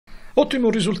Ottimo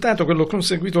risultato quello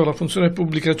conseguito dalla funzione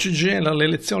pubblica Cgil alle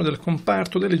elezioni del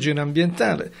comparto dell'Igiene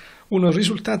ambientale, un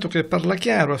risultato che parla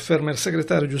chiaro, afferma il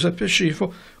segretario Giuseppe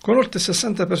Scifo, con oltre il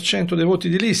 60% dei voti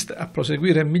di lista, a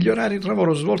proseguire e migliorare il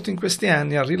lavoro svolto in questi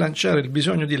anni, a rilanciare il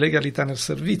bisogno di legalità nel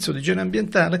servizio di igiene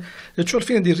ambientale e ciò al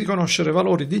fine di riconoscere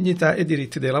valori, dignità e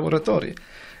diritti dei lavoratori.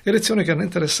 Elezioni che hanno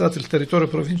interessato il territorio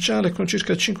provinciale con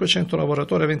circa 500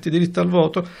 lavoratori aventi diritto al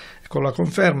voto e con la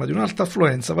conferma di un'alta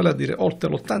affluenza, vale a dire oltre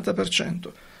l'80%.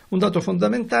 Un dato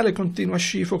fondamentale, continua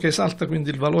Scifo, che esalta quindi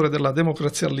il valore della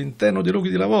democrazia all'interno dei luoghi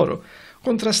di lavoro,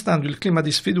 contrastando il clima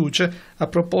di sfiducia a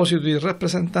proposito di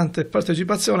rappresentante e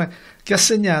partecipazione che ha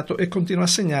segnato e continua a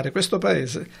segnare questo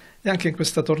Paese. E anche in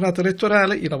questa tornata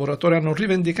elettorale i lavoratori hanno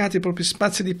rivendicato i propri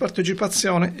spazi di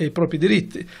partecipazione e i propri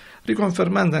diritti,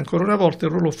 riconfermando ancora una volta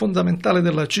il ruolo fondamentale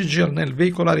della Cgil nel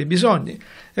veicolare i bisogni,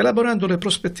 elaborando le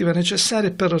prospettive necessarie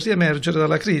per riemergere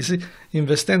dalla crisi,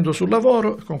 investendo sul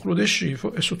lavoro, conclude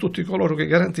Scifo, e su tutti coloro che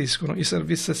garantiscono i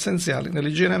servizi essenziali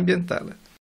nell'igiene ambientale.